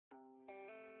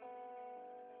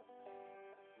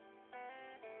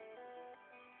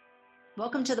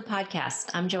Welcome to the podcast.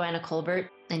 I'm Joanna Colbert,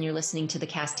 and you're listening to The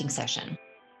Casting Session.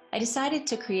 I decided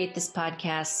to create this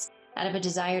podcast out of a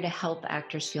desire to help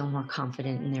actors feel more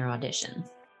confident in their auditions.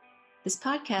 This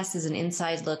podcast is an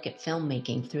inside look at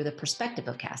filmmaking through the perspective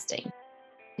of casting.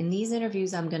 In these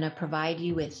interviews, I'm going to provide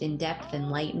you with in-depth,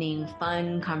 enlightening,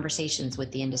 fun conversations with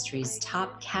the industry's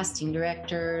top casting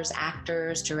directors,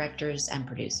 actors, directors, and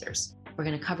producers. We're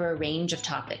going to cover a range of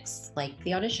topics like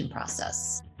the audition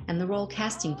process and the role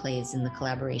casting plays in the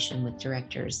collaboration with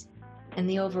directors and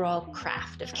the overall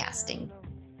craft of casting.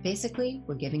 Basically,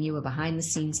 we're giving you a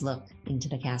behind-the-scenes look into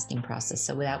the casting process.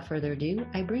 So without further ado,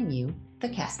 I bring you The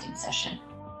Casting Session.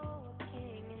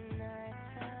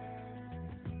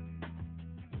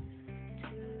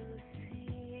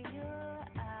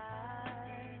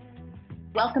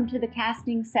 Welcome to the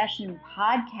Casting Session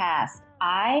podcast.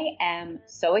 I am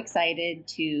so excited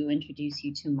to introduce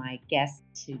you to my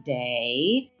guests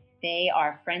today. They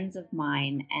are friends of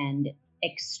mine and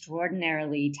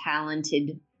extraordinarily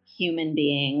talented human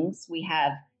beings. We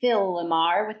have Phil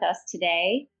LaMarr with us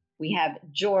today. We have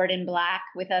Jordan Black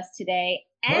with us today.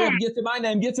 And get to my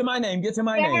name.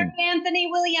 Gary Anthony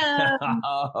Williams.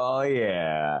 Oh,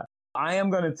 yeah. I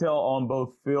am going to tell on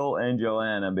both Phil and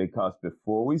Joanna because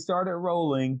before we started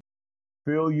rolling,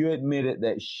 Phil, you admitted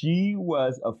that she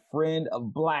was a friend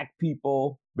of Black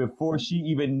people before she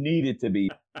even needed to be.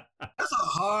 That's a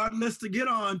hard list to get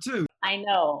on, too. I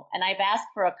know. And I've asked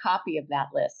for a copy of that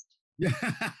list. Yeah.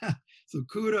 So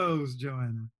kudos,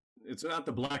 Joanna. It's not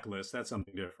the Black list. That's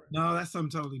something different. No, that's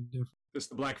something totally different. It's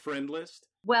the Black friend list?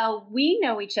 Well, we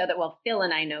know each other. Well, Phil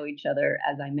and I know each other,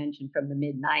 as I mentioned, from the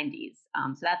mid-90s.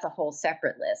 So that's a whole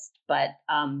separate list. But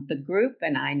the group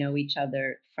and I know each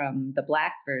other from the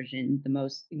Black version, the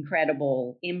most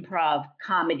incredible improv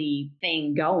comedy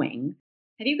thing going.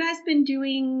 Have you guys been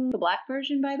doing the Black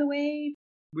version, by the way?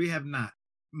 We have not.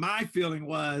 My feeling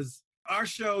was our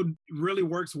show really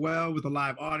works well with a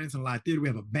live audience and live theater. We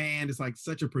have a band. It's like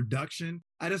such a production.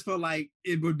 I just felt like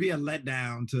it would be a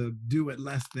letdown to do it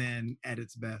less than at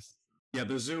its best. Yeah,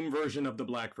 the Zoom version of the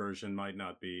Black version might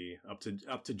not be up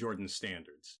to Jordan's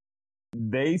standards.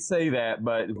 They say that,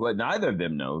 but what neither of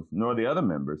them knows, nor the other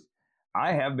members,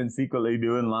 I have been secretly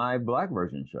doing live Black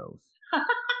version shows.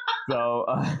 So,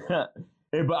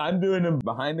 but I'm doing them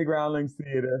behind the Groundlings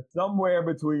Theater, somewhere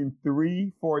between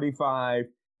 3:45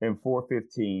 and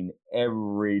 4:15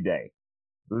 every day.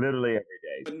 Literally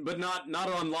every day. But not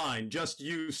online, just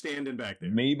you standing back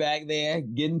there. Me back there,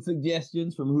 getting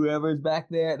suggestions from whoever's back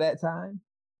there at that time.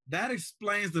 That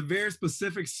explains the very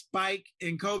specific spike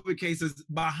in COVID cases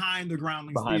behind the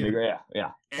Groundlings Theater.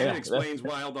 Yeah. And it explains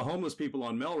why all the homeless people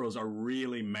on Melrose are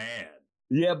really mad.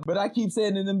 Yeah, but I keep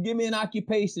saying to them, give me an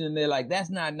occupation. And they're like, that's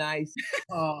not nice.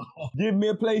 Oh. Give me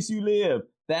a place you live.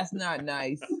 That's not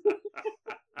nice.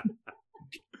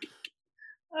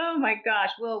 Oh my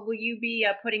gosh. Well, will you be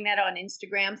putting that on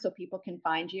Instagram so people can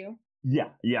find you? Yeah.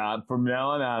 From now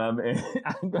on out,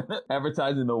 I'm going to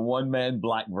advertise in the one-man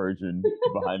Black version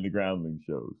behind the Groundling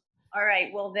shows. All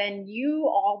right. Well, then you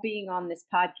all being on this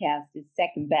podcast is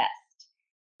second best.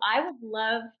 I would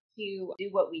love to do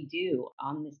what we do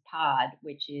on this pod,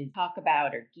 which is talk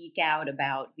about or geek out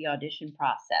about the audition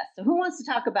process. So who wants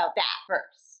to talk about that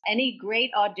first? Any great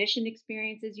audition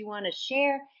experiences you want to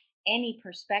share? Any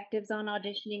perspectives on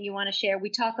auditioning you want to share? We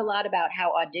talk a lot about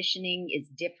how auditioning is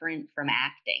different from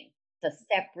acting. It's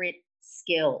a separate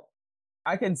skill.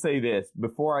 I can say this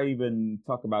before I even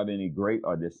talk about any great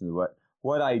auditions.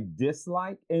 What I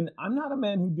dislike, and I'm not a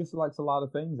man who dislikes a lot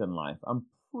of things in life. I'm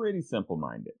pretty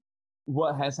simple-minded.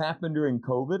 What has happened during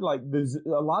COVID, like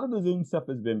a lot of the Zoom stuff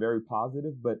has been very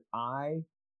positive, but I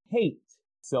hate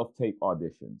self-tape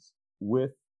auditions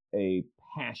with a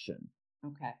passion.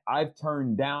 Okay. I've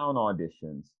turned down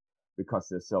auditions because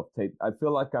they're self-taped. I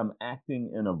feel like I'm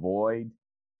acting in a void.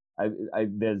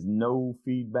 There's no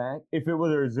feedback. If it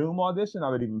was a Zoom audition, I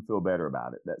would even feel better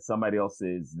about it, that somebody else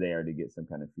is there to get some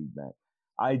kind of feedback.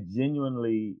 I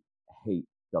genuinely hate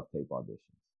self-tape auditions.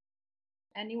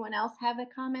 Anyone else have a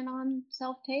comment on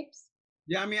self-tapes?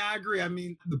 Yeah, I agree.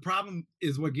 The problem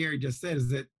is what Gary just said, is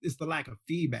that it's the lack of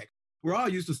feedback. We're all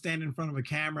used to standing in front of a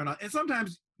camera, and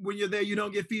sometimes when you're there, you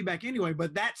don't get feedback anyway,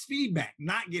 but that's feedback.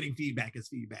 Not getting feedback is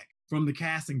feedback from the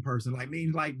casting person.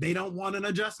 Means they don't want an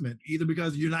adjustment, either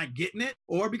because you're not getting it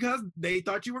or because they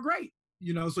thought you were great,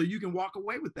 so you can walk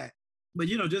away with that. But,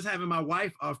 just having my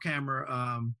wife off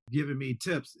camera giving me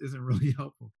tips isn't really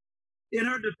helpful. In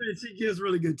her defense, she gives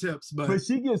really good tips. But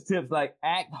she gives tips like,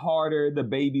 act harder, the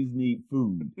babies need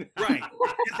food. Right.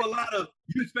 It's a lot of,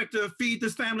 you expect to feed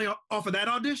this family off of that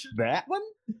audition? That one?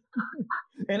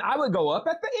 And I would go up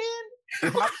at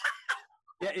the end.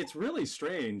 Yeah, it's really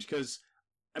strange because,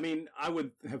 I mean, I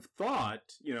would have thought,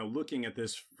 looking at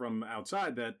this from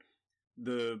outside, that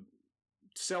the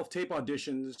self-tape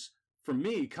auditions for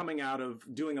me coming out of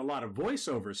doing a lot of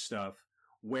voiceover stuff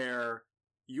where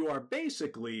you are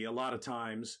basically a lot of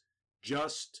times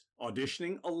just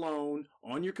auditioning alone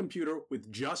on your computer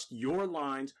with just your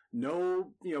lines,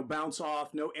 no, bounce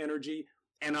off, no energy.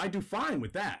 And I do fine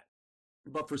with that.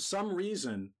 But for some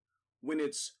reason, when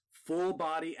it's full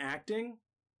body acting,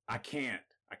 I can't.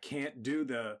 I can't do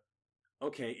the,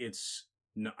 okay, it's,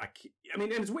 no, I can't. I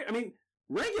mean, and it's weird. I mean,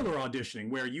 regular auditioning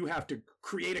where you have to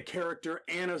create a character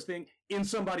and a thing in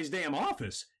somebody's damn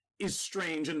office is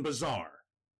strange and bizarre.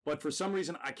 But for some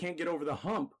reason, I can't get over the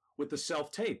hump with the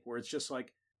self-tape where it's just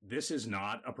like, this is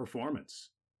not a performance.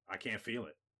 I can't feel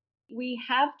it. We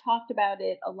have talked about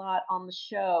it a lot on the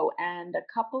show, and a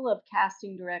couple of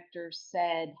casting directors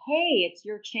said, hey, it's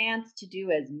your chance to do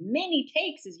as many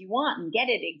takes as you want and get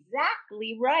it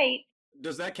exactly right.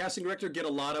 Does that casting director get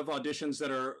a lot of auditions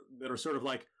that are sort of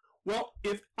like, well,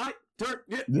 if I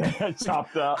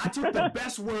chopped up. I took the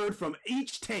best word from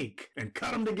each take and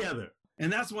cut them together.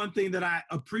 And that's one thing that I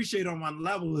appreciate on one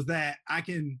level is that I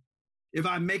can, if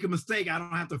I make a mistake, I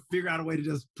don't have to figure out a way to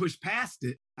just push past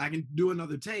it. I can do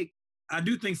another take. I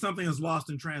do think something is lost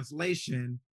in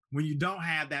translation when you don't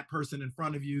have that person in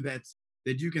front of you that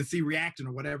you can see reacting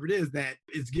or whatever it is that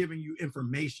is giving you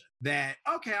information that,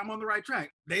 okay, I'm on the right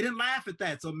track. They didn't laugh at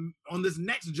that. So on this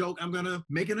next joke, I'm going to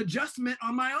make an adjustment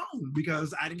on my own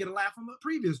because I didn't get a laugh from the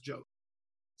previous joke.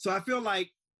 So I feel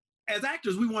like as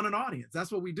actors, we want an audience.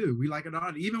 That's what we do. We like an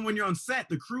audience. Even when you're on set,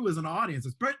 the crew is an audience,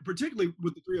 particularly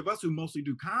with the three of us who mostly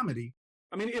do comedy.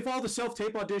 I mean, if all the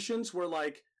self-tape auditions were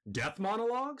like death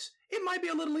monologues, it might be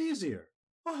a little easier.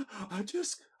 I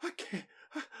can't.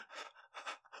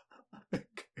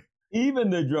 Even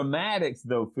the dramatics,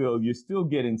 though, Phil, you're still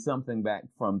getting something back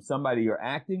from somebody you're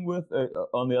acting with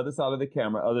on the other side of the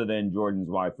camera, other than Jordan's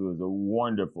wife, who is a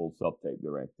wonderful self-tape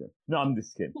director. No, I'm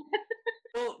just kidding.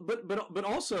 Well, but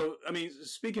also, I mean,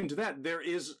 speaking to that, there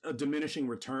is a diminishing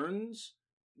returns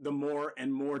the more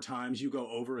and more times you go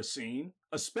over a scene,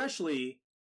 especially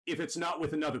if it's not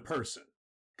with another person.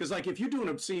 Because, like, if you're doing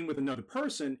a scene with another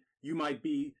person, you might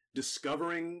be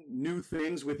discovering new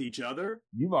things with each other.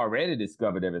 You've already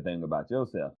discovered everything about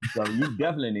yourself. So you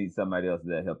definitely need somebody else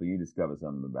that helping you discover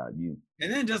something about you.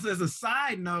 And then just as a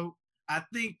side note, I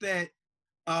think that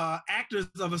actors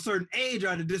of a certain age are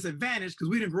at a disadvantage because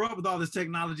we didn't grow up with all this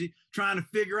technology trying to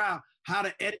figure out how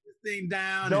to edit this thing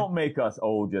down. Don't make us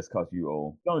old just because you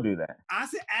old. Don't do that. I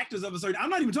said actors of a certain, I'm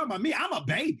not even talking about me. I'm a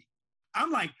baby.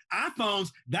 I'm like,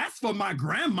 iPhones, that's for my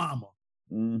grandmama.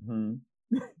 Mm-hmm.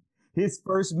 His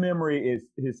first memory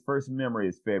is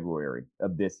February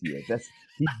of this year.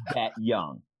 He's that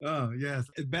young. Oh, yes.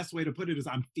 The best way to put it is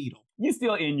I'm fetal. You're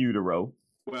still in utero.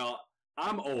 Well,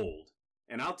 I'm old,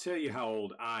 and I'll tell you how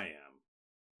old I am.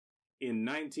 In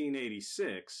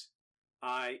 1986,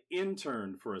 I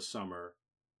interned for a summer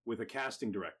with a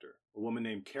casting director, a woman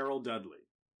named Carol Dudley.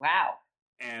 Wow.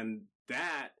 And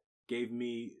that gave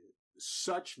me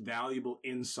such valuable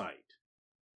insight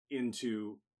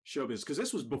into showbiz, because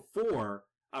this was before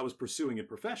I was pursuing it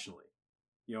professionally.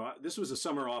 This was a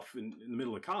summer off in the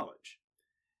middle of college.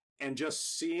 And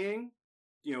just seeing,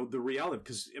 the reality,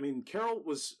 because, I mean, Carol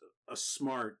was a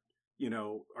smart,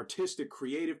 artistic,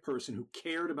 creative person who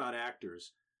cared about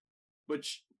actors, but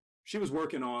she was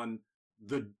working on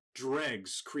the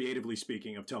dregs, creatively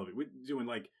speaking, of television. We're doing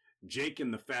like Jake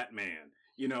and the Fat Man,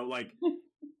 like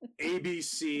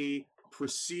ABC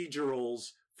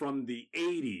procedurals from the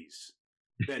 80s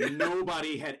that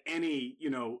nobody had any,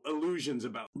 illusions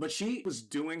about. But she was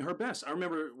doing her best. I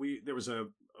remember there was a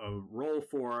role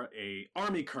for a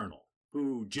Army colonel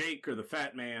who Jake or the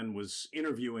Fat Man was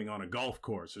interviewing on a golf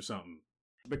course or something.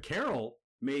 But Carol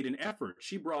made an effort.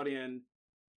 She brought in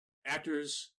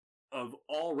actors of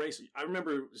all races. I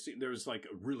remember there was like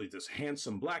this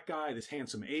handsome black guy, this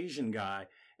handsome Asian guy,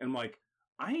 and I'm like,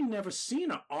 I ain't never seen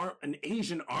an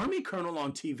Asian Army colonel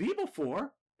on TV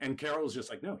before. And Carol was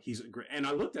just like, no, he's great. And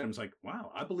I looked at him and was like,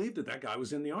 wow, I believed that guy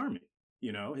was in the Army.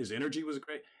 His energy was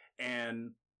great.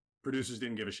 And producers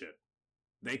didn't give a shit.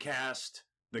 They cast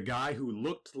the guy who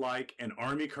looked like an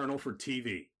Army colonel for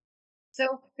TV.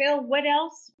 So, Phil, what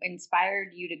else inspired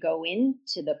you to go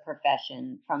into the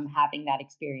profession from having that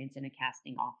experience in a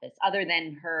casting office, other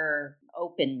than her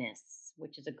openness,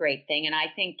 which is a great thing? And I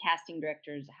think casting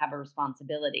directors have a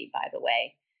responsibility, by the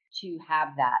way, to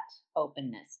have that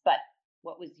openness. But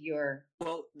what was your...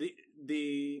 Well,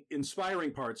 the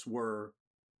inspiring parts were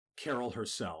Carol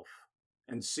herself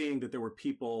and seeing that there were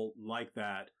people like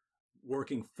that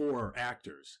working for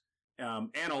actors.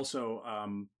 And also,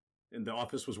 and The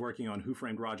Office was working on Who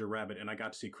Framed Roger Rabbit, and I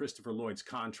got to see Christopher Lloyd's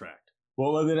Contract.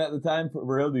 What was it at the time for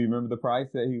real? Do you remember the price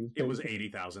that he was It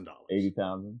paying? was $80,000.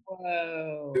 80,000.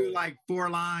 Whoa. Do like 4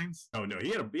 lines. Oh no, he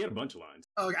had a bunch of lines.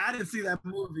 Oh, I didn't see that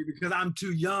movie because I'm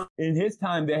too young. In his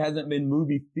time, there hasn't been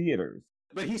movie theaters.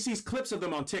 But he sees clips of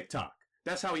them on TikTok.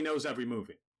 That's how he knows every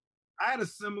movie. I had a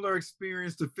similar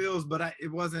experience to Phil's, but I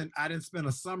didn't spend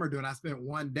a summer doing it. I spent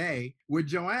one day with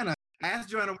Joanna. I asked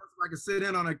Joanna if I could sit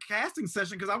in on a casting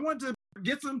session because I wanted to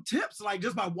get some tips, like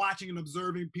just by watching and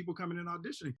observing people coming in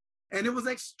auditioning. And it was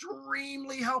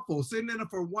extremely helpful sitting in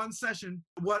for one session.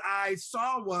 What I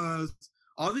saw was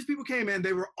all these people came in,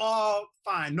 they were all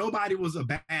fine. Nobody was a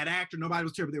bad actor, nobody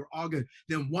was terrible, they were all good.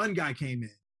 Then one guy came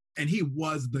in and he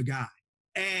was the guy.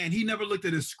 And he never looked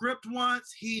at his script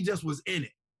once, he just was in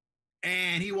it.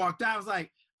 And he walked out, I was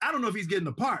like, I don't know if he's getting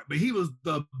the part, but he was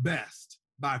the best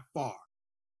by far.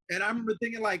 And I remember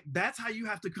thinking like, that's how you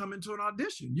have to come into an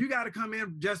audition. You got to come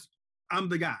in just, I'm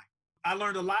the guy. I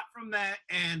learned a lot from that.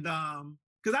 And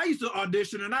because I used to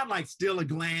audition and I'd like steal a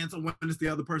glance when it's the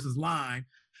other person's line.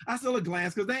 I steal a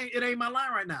glance because it ain't my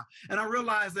line right now. And I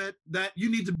realized that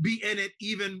you need to be in it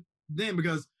even then,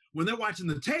 because when they're watching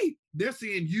the tape, they're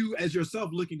seeing you as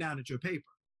yourself looking down at your paper.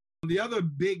 The other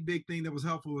big thing that was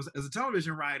helpful was, as a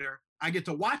television writer, I get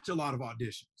to watch a lot of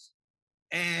auditions.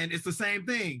 And it's the same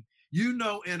thing. You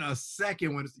know in a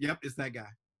second when it's that guy.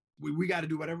 We got to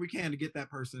do whatever we can to get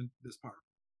that person this part.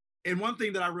 And one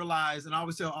thing that I realized, and I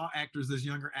always tell all actors as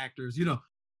younger actors,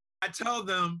 I tell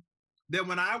them that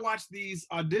when I watch these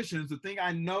auditions, the thing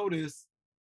I notice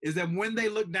is that when they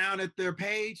look down at their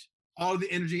page, all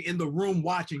the energy in the room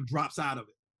watching drops out of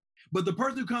it. But the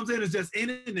person who comes in is just in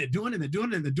it and they're doing it and they're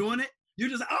doing it and they're doing it. You're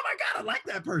just, oh my God, I like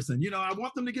that person. I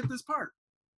want them to get this part.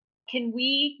 Can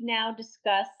we now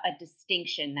discuss a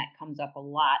distinction that comes up a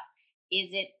lot? Is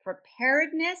it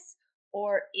preparedness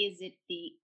or is it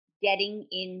the getting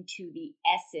into the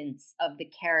essence of the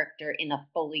character in a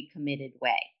fully committed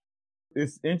way?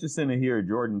 It's interesting to hear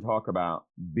Jordan talk about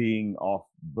being off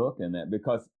book and that,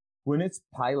 because when it's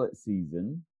pilot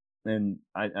season, and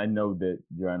I know that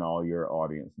Joanna, all your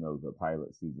audience knows what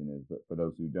pilot season is, but for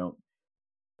those who don't,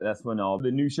 that's when all the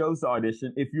new shows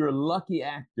audition. If you're a lucky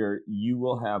actor, you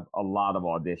will have a lot of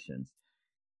auditions.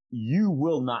 You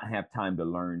will not have time to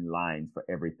learn lines for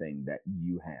everything that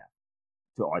you have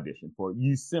to audition for.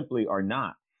 You simply are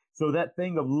not. So that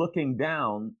thing of looking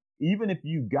down, even if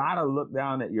you gotta look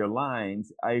down at your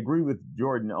lines, I agree with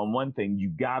Jordan on one thing. You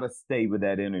gotta stay with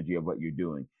that energy of what you're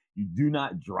doing. You do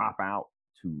not drop out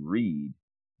to read.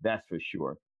 That's for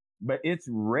sure. But it's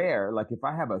rare. Like if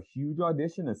I have a huge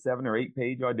audition, a 7 or 8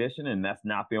 page audition, and that's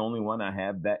not the only one I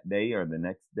have that day or the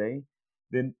next day,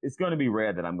 then it's going to be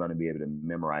rare that I'm going to be able to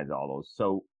memorize all those.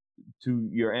 So to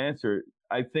your answer,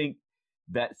 I think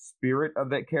that spirit of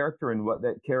that character and what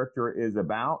that character is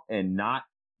about, and not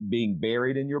being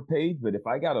buried in your page. But if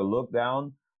I got to look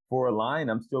down for a line,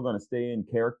 I'm still going to stay in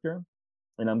character.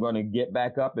 And I'm going to get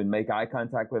back up and make eye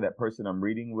contact with that person I'm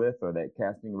reading with, or that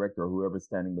casting director, or whoever's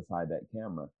standing beside that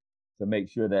camera, to make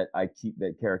sure that I keep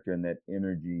that character and that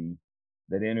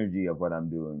energy of what I'm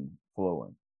doing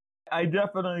flowing. I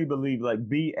definitely believe, like,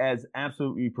 be as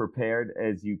absolutely prepared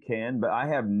as you can, but I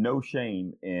have no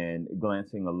shame in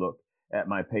glancing a look at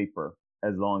my paper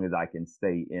as long as I can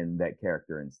stay in that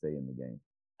character and stay in the game.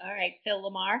 All right, Phil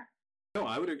LaMarr. No,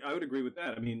 I would agree with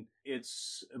that. I mean,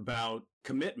 it's about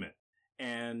commitment.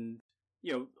 And,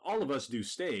 all of us do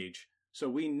stage, so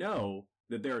we know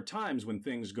that there are times when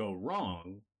things go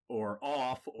wrong or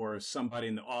off, or somebody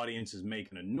in the audience is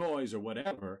making a noise or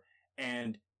whatever,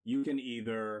 and you can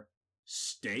either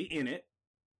stay in it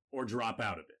or drop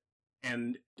out of it.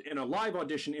 And in a live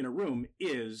audition in a room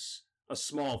is a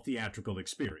small theatrical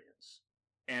experience.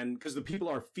 And because the people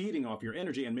are feeding off your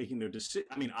energy and making their decision,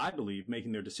 I believe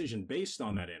making their decision based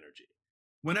on that energy.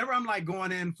 Whenever I'm like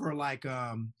going in for like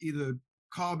either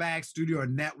callback, studio, or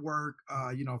network,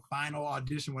 final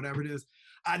audition, whatever it is,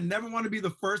 I never want to be the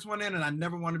first one in, and I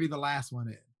never want to be the last one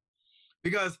in.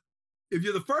 Because if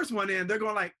you're the first one in, they're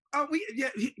going like, oh,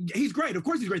 he's great. Of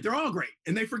course he's great. They're all great.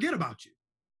 And they forget about you.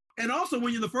 And also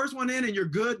when you're the first one in and you're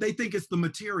good, they think it's the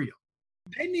material.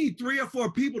 They need 3 or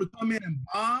 4 people to come in and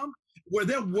bomb, where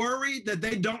they're worried that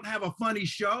they don't have a funny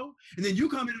show. And then you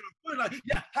come in and like,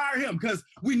 yeah, hire him, because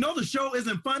we know the show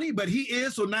isn't funny, but he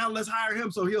is. So now let's hire him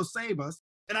so he'll save us.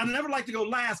 And I never like to go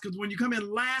last, because when you come in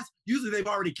last, usually they've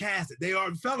already cast it. They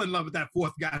already fell in love with that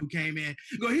 4th guy who came in.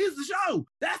 You go, here's the show.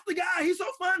 That's the guy. He's so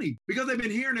funny. Because they've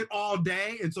been hearing it all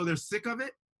day, and so they're sick of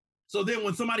it. So then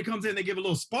when somebody comes in, they give a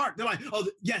little spark. They're like, oh,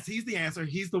 yes, he's the answer.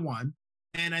 He's the one.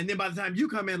 And then by the time you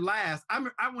come in last,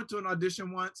 I went to an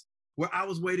audition once, where I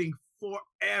was waiting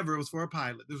forever. It was for a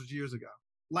pilot. This was years ago.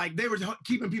 Like they were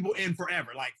keeping people in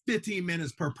forever, like 15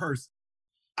 minutes per person.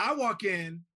 I walk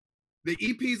in, the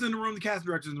EP's in the room, the cast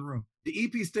director's in the room. The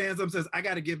EP stands up and says, I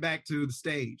got to get back to the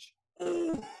stage.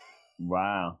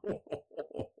 Wow.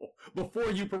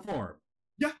 Before you perform.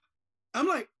 Yeah. I'm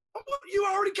like, oh, you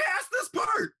already cast this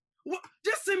part.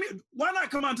 Just send me. Why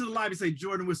not come out to the lobby and say,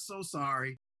 Jordan, we're so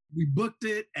sorry. We booked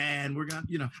it and we're going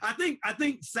to, I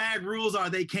think SAG rules are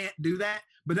they can't do that,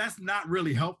 but that's not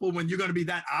really helpful when you're going to be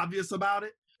that obvious about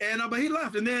it. And but he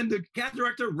left. And then the cast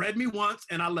director read me once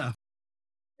and I left.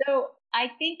 So I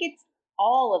think it's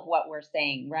all of what we're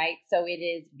saying, right? So it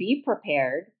is be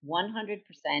prepared, 100%,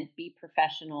 be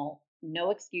professional, no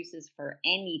excuses for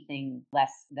anything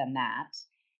less than that.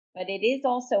 But it is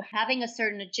also having a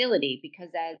certain agility because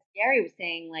as Gary was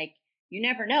saying, like, you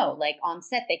never know, like on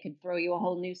set, they could throw you a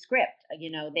whole new script.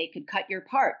 They could cut your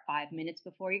part 5 minutes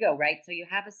before you go, right? So you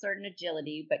have a certain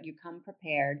agility, but you come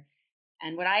prepared.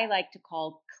 And what I like to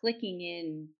call clicking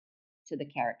in to the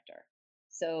character.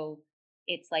 So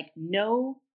it's like,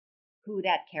 know who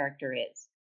that character is.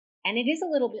 And it is a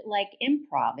little bit like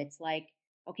improv. It's like,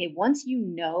 okay, once you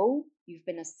know you've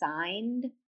been assigned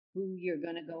who you're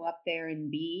going to go up there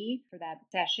and be for that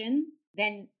session,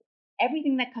 then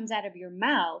everything that comes out of your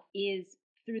mouth is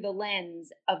through the lens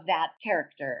of that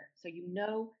character. So you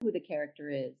know who the character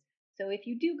is. So if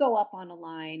you do go up on a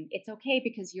line, it's okay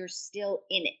because you're still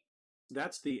in it.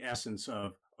 That's the essence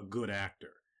of a good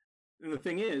actor. And the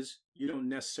thing is, you don't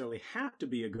necessarily have to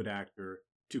be a good actor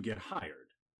to get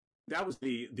hired. That was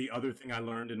the other thing I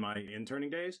learned in my interning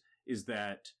days, is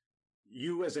that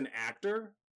you as an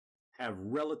actor have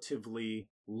relatively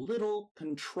little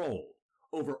control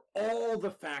over all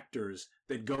the factors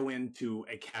that go into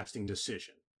a casting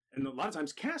decision. And a lot of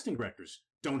times casting directors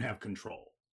don't have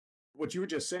control. What you were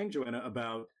just saying, Joanna,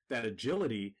 about that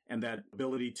agility and that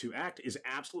ability to act is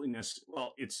absolutely necessary.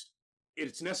 Well,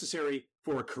 it's necessary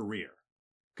for a career,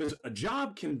 because a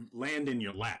job can land in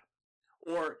your lap.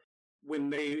 Or when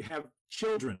they have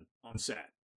children on set,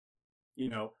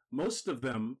 most of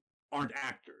them aren't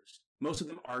actors. Most of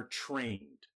them are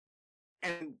trained.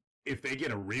 And if they get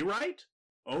a rewrite,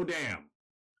 oh, damn.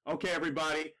 Okay,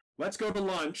 everybody, let's go to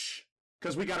lunch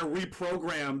because we got to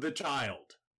reprogram the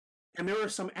child. And there are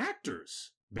some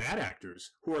actors, bad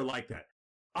actors, who are like that.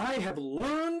 I have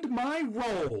learned my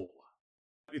role.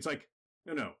 It's like,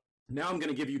 no. Now I'm going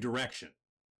to give you direction.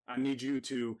 I need you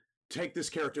to take this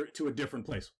character to a different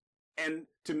place. And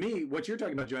to me, what you're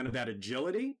talking about, Joanna, that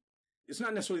agility, it's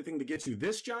not necessarily the thing that gets you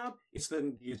this job. It's the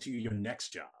thing that gets you your next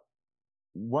job.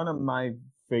 One of my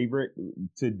favorite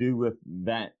to do with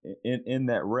that in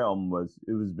that realm was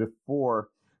before,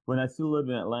 when I still lived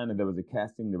in Atlanta, there was a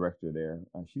casting director there.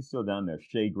 She's still down there,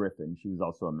 Shay Griffin. She was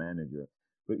also a manager.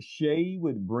 But Shay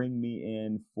would bring me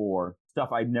in for stuff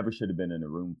I never should have been in a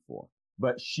room for.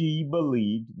 But she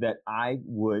believed that I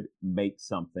would make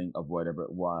something of whatever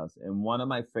it was. And one of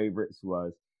my favorites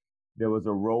was, there was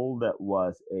a role that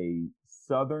was a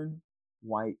Southern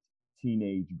white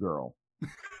teenage girl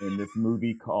in this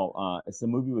movie called, it's a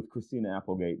movie with Christina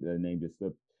Applegate. The name just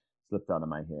slipped out of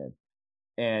my head.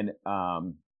 And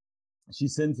she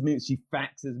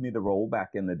faxes me the role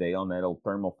back in the day on that old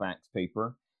thermal fax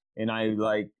paper. And I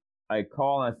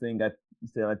call and I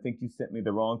said, I think you sent me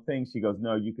the wrong thing. She goes,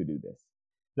 no, you could do this.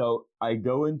 So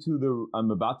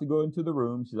I'm about to go into the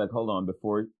room. She's like, hold on.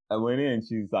 Before I went in,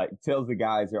 she's like, tells the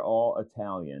guys, they're all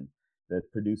Italian, the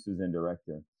producers and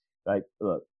director. Like,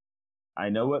 look, I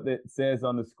know what it says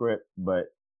on the script, but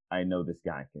I know this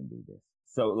guy can do this.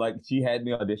 So like, she had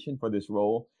me audition for this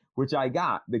role, which I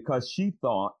got because she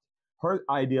thought her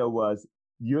idea was,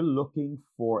 you're looking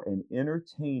for an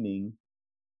entertaining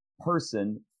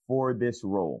person for this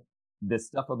role. This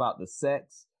stuff about the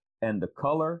sex and the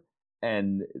color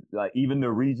and like even the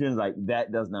regions, like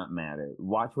that does not matter.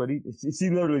 Watch what she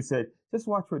literally said, just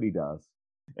watch what he does.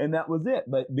 And that was it.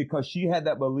 But because she had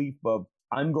that belief of,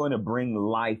 I'm going to bring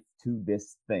life to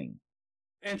this thing.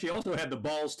 And she also had the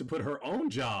balls to put her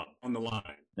own job on the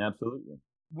line. Absolutely.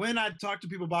 When I talk to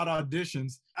people about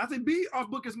auditions, I say be off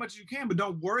book as much as you can, but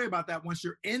don't worry about that once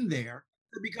you're in there.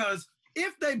 Because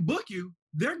if they book you,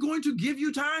 they're going to give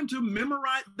you time to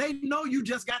memorize. They know you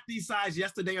just got these sides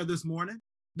yesterday or this morning.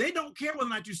 They don't care whether or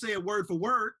not you say it word for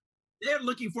word. They're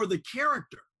looking for the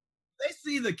character. They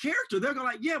see the character. They're going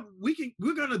to like, yeah,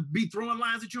 we're going to be throwing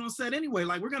lines at you on set anyway.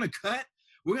 Like, we're going to cut.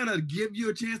 We're going to give you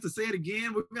a chance to say it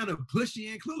again. We're going to push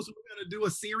you in closer. We're going to do a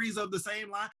series of the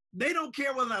same line. They don't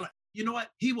care whether or not, you know what?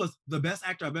 He was the best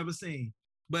actor I've ever seen.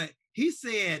 But he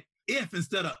said if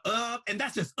instead of, and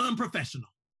that's just unprofessional.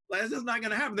 Like, it's just not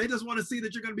going to happen. They just want to see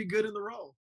that you're going to be good in the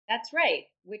role. That's right.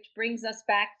 Which brings us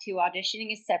back to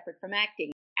auditioning is separate from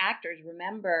acting. Actors,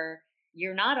 remember,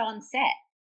 you're not on set.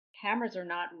 Cameras are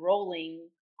not rolling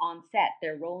on set.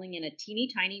 They're rolling in a teeny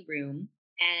tiny room.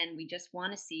 And we just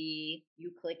want to see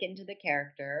you click into the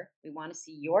character. We want to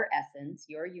see your essence,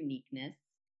 your uniqueness.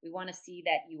 We want to see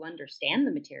that you understand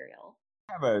the material.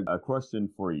 I have a question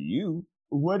for you.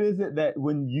 What is it that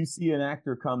when you see an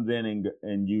actor comes in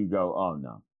and you go, oh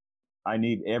no, I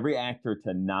need every actor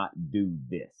to not do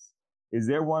this? Is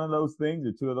there one of those things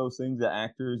or two of those things that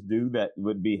actors do that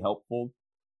would be helpful?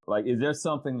 Like, is there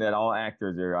something that all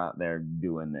actors are out there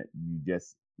doing that you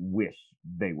just wish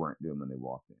they weren't doing when they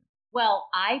walked in? Well,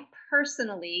 I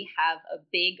personally have a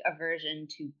big aversion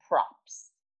to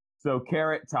props. So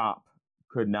Carrot Top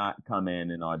could not come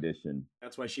in and audition.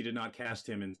 That's why she did not cast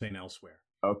him in St. Elsewhere.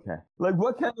 Okay. Like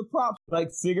what kind of props? Like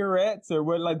cigarettes or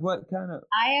what? Like what kind of?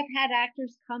 I have had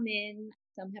actors come in.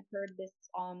 Some have heard this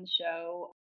on the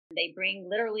show. They bring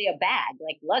literally a bag,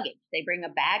 like luggage. They bring a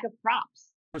bag of props.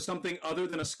 For something other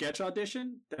than a sketch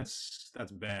audition? That's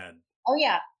bad. Oh,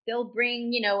 yeah. They'll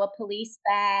bring, a police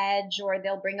badge, or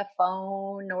they'll bring a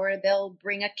phone, or they'll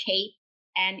bring a cape.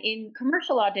 And in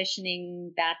commercial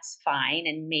auditioning, that's fine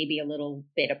and maybe a little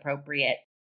bit appropriate.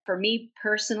 For me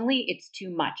personally, it's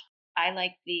too much. I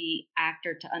like the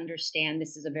actor to understand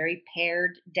this is a very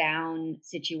pared down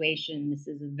situation. This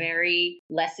is a very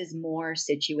less is more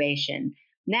situation.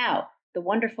 Now, the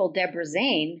wonderful Deborah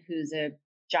Zane, who's a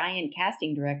giant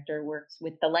casting director, works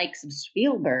with the likes of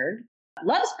Spielberg,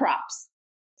 loves props.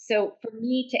 So for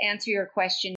me, to answer your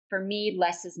question, for me,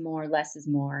 less is more, less is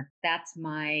more. That's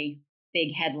my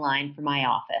big headline for my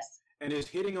office. And is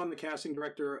hitting on the casting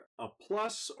director a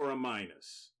plus or a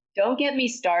minus? Don't get me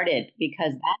started,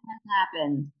 because that has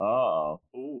happened. Oh.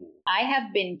 I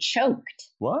have been choked.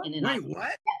 What? Wait, what?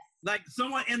 Yes. Like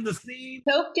someone in the scene?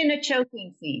 Choked in a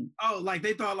choking scene. Oh, like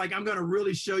they thought, like, I'm going to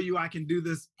really show you I can do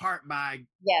this part by.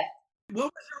 Yes. What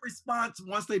was your response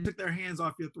once they took their hands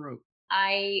off your throat?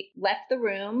 I left the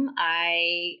room.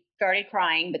 I started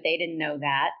crying, but they didn't know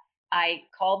that. I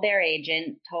called their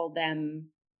agent, told them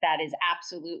that is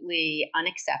absolutely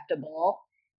unacceptable.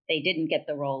 They didn't get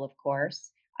the role, of course.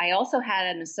 I also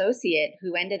had an associate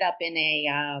who ended up in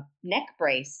a neck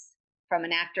brace from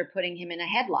an actor putting him in a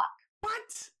headlock.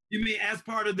 What? You mean as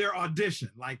part of their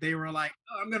audition? Like they were like,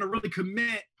 oh, I'm going to really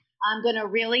commit. I'm going to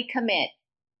really commit.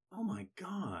 Oh my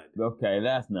God. Okay,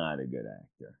 that's not a good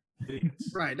actor.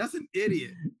 Idiots. Right, that's an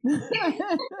idiot.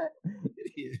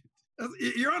 Idiot.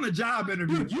 You're on a job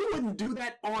interview. Dude, you wouldn't do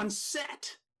that on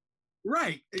set.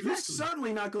 Right, exactly. You're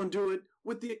certainly not going to do it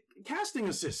with the casting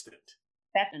assistant.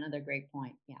 That's another great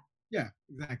point. Yeah. Yeah,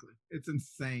 exactly. It's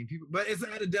insane. People, but it's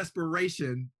out of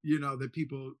desperation, that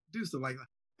people do stuff like that.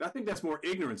 I think that's more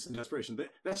ignorance than desperation.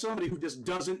 That's somebody who just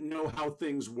doesn't know how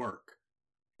things work.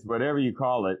 Whatever you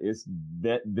call it, it's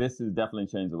that this has definitely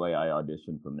changed the way I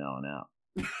audition from now on out.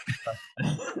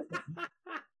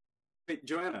 Hey,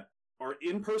 Joanna, are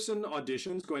in-person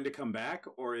auditions going to come back,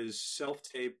 or is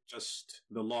self-tape just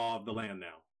the law of the land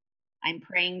now? I'm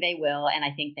praying they will, and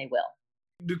I think they will.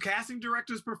 Do casting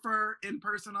directors prefer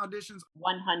in-person auditions?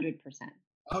 100%.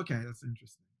 Okay, that's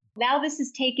interesting. Now this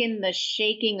has taken the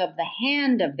shaking of the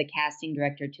hand of the casting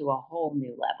director to a whole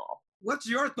new level. What's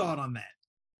your thought on that?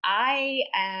 I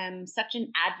am such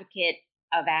an advocate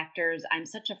of actors. I'm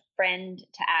such a friend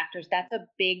to actors. That's a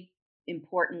big,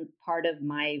 important part of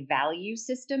my value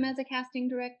system as a casting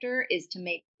director, is to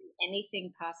make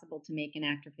anything possible to make an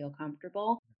actor feel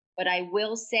comfortable. But I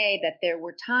will say that there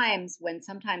were times when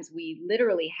sometimes we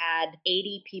literally had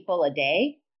 80 people a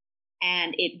day,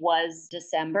 and it was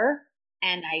December,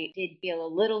 and I did feel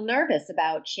a little nervous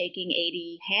about shaking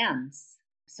 80 hands.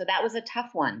 So that was a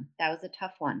tough one.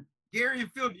 Gary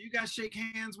and Phil, do you guys shake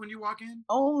hands when you walk in?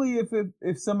 Only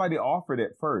if somebody offered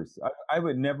it first. I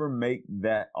would never make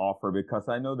that offer, because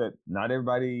I know that not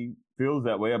everybody feels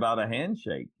that way about a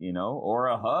handshake, or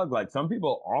a hug. Like some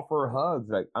people offer hugs.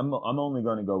 Like I'm only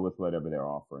going to go with whatever they're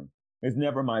offering. It's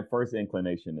never my first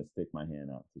inclination to stick my hand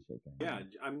out to shake a hand.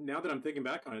 Yeah, now that I'm thinking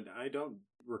back on it, I don't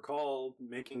recall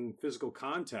making physical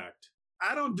contact.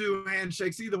 I don't do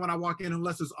handshakes either when I walk in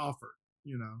unless it's offered,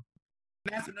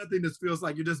 That's another thing that feels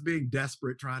like you're just being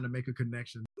desperate trying to make a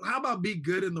connection. How about be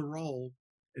good in the role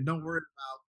and don't worry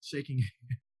about shaking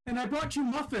hands? And I brought you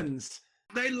muffins.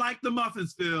 They like the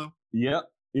muffins, Phil. Yep.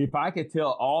 If I could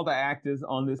tell all the actors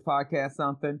on this podcast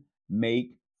something,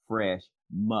 make fresh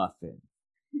muffins.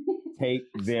 Take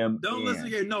them Don't listen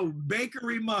here. No,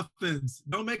 bakery muffins.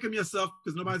 Don't make them yourself,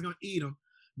 because nobody's going to eat them.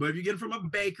 But if you get them from a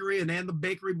bakery and they're in the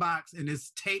bakery box and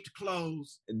it's taped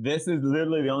closed. This is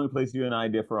literally the only place you and I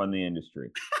differ on the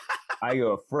industry. I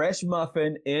go a fresh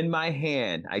muffin in my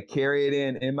hand. I carry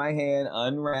it in my hand,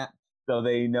 unwrapped, so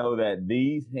they know that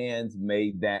these hands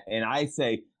made that. And I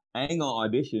say, I ain't gonna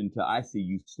audition until I see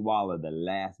you swallow the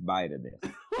last bite of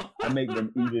this. I make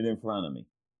them eat it in front of me.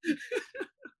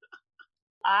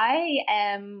 I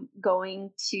am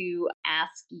going to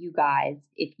ask you guys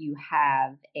if you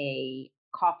have a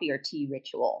coffee or tea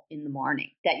ritual in the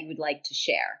morning that you would like to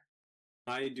share.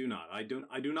 I do not. I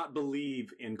do not believe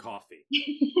in coffee.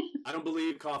 I don't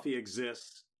believe coffee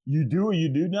exists. You do or you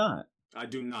do not? I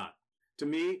do not. To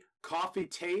me, coffee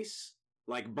tastes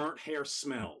like burnt hair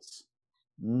smells.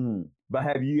 But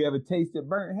have you ever tasted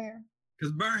burnt hair?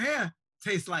 Because burnt hair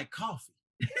tastes like coffee.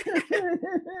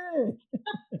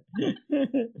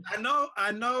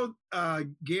 I know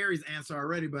Gary's answer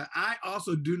already, but I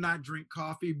also do not drink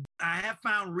coffee. I have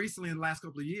found recently in the last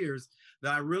couple of years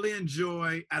that I really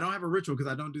enjoy, I don't have a ritual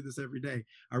because I don't do this every day.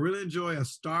 I really enjoy a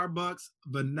Starbucks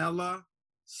vanilla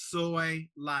soy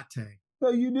latte. So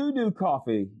you do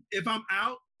coffee. If I'm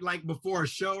out, like before a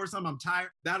show or something, I'm tired,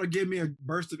 that'll give me a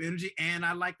burst of energy, and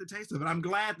I like the taste of it. I'm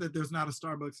glad that there's not a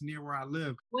Starbucks near where I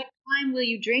live. What time will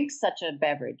you drink such a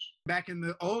beverage? Back in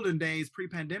the olden days,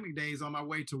 pre-pandemic days, on my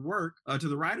way to work, to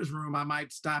the writer's room, I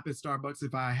might stop at Starbucks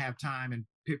if I have time and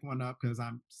pick one up because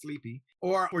I'm sleepy.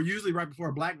 Or usually right before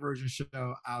a Black version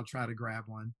show, I'll try to grab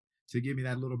one to give me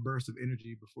that little burst of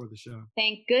energy before the show.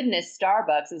 Thank goodness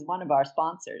Starbucks is one of our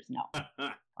sponsors. No.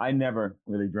 I never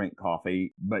really drank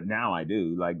coffee, but now I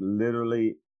do. Like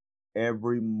literally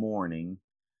every morning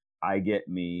I get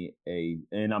me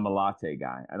and I'm a latte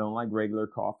guy. I don't like regular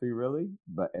coffee really,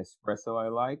 but espresso I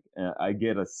like. I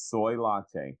get a soy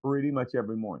latte pretty much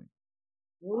every morning.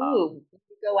 Ooh, did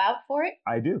you go out for it?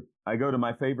 I do. I go to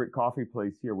my favorite coffee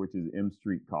place here, which is M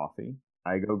Street Coffee.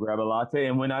 I go grab a latte.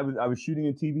 And when I was shooting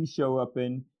a TV show up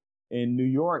in New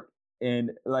York,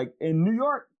 and like in New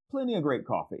York, plenty of great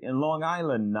coffee. In Long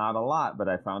Island, not a lot, but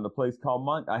I found a place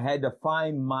called I had to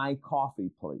find my coffee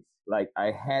place. Like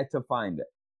I had to find it.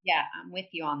 Yeah, I'm with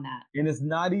you on that. And it's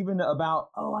not even about,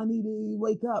 I need to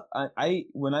wake up.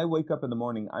 When I wake up in the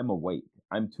morning, I'm awake.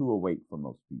 I'm too awake for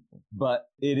most people. But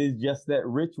it is just that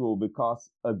ritual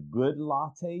because a good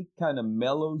latte kind of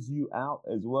mellows you out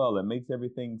as well. It makes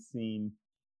everything seem,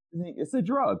 it's a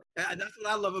drug. Yeah, that's what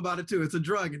I love about it too. It's a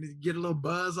drug and you get a little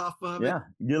buzz off of it. Yeah,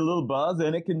 you get a little buzz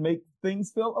and it can make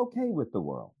things feel okay with the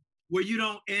world. Where you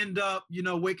don't end up,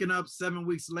 waking up 7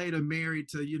 weeks later married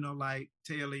to, like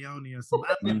Taya Leone or something.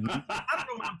 I don't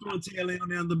know why I'm throwing Taya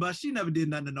Leone on the bus. She never did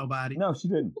nothing to nobody. No, she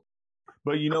didn't.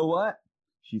 But you know what?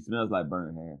 She smells like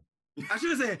burnt hair. I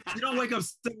should have said, you don't wake up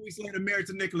 7 weeks later married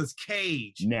to Nicolas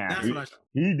Cage. Nah, that's what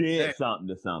he did something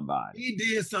to somebody. He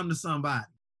did something to somebody.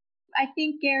 I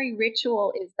think, Gary,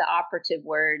 ritual is the operative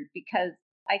word because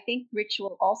I think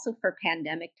ritual also for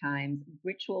pandemic times,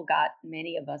 ritual got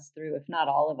many of us through, if not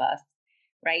all of us,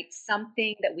 right?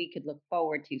 Something that we could look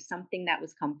forward to, something that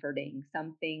was comforting,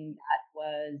 something that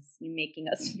was making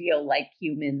us feel like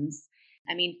humans.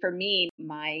 I mean, for me,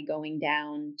 my going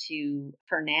down to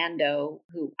Fernando,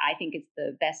 who I think is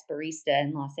the best barista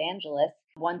in Los Angeles,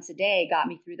 once a day got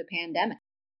me through the pandemic.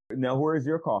 Now, where's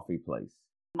your coffee place?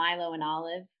 Milo and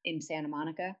Olive in Santa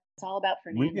Monica. It's all about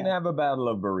Fernando. We can have a battle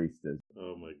of baristas.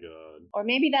 Oh my God. Or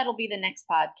maybe that'll be the next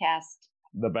podcast.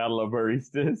 The battle of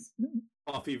baristas.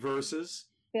 Coffee versus.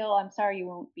 Phil, I'm sorry you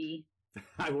won't be.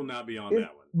 I will not be on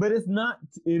that one. But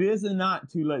it is not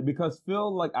too late because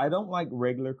Phil, like, I don't like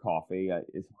regular coffee.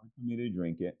 It's hard for me to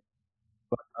drink it.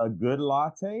 But a good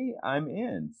latte, I'm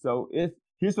in. So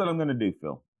here's what I'm going to do,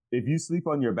 Phil. If you sleep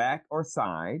on your back or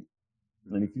side,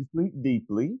 and if you sleep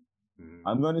deeply,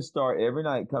 I'm going to start every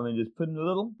night coming just putting a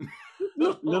little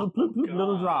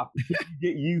drop.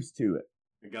 Get used to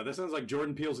it. God, that sounds like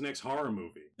Jordan Peele's next horror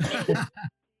movie.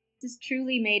 This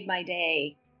truly made my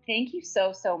day. Thank you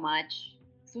so, so much.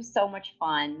 This was so much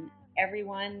fun.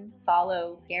 Everyone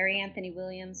follow Gary Anthony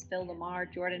Williams, Phil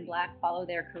LaMarr, Jordan Black. Follow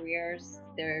their careers.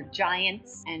 They're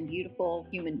giants and beautiful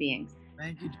human beings.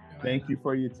 Thank you. Thank you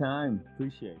for your time.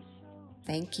 Appreciate it.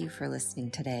 Thank you for listening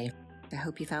today. I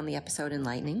hope you found the episode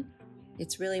enlightening.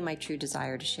 It's really my true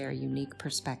desire to share a unique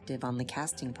perspective on the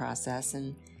casting process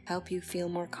and help you feel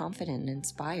more confident and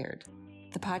inspired.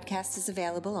 The podcast is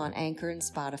available on Anchor and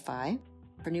Spotify.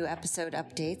 For new episode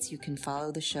updates, you can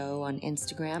follow the show on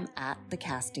Instagram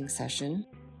 @thecasting_session.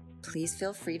 Please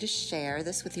feel free to share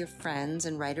this with your friends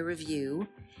and write a review.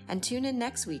 And tune in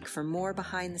next week for more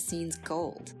behind-the-scenes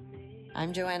gold.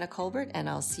 I'm Joanna Colbert, and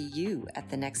I'll see you at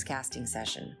the next casting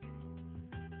session.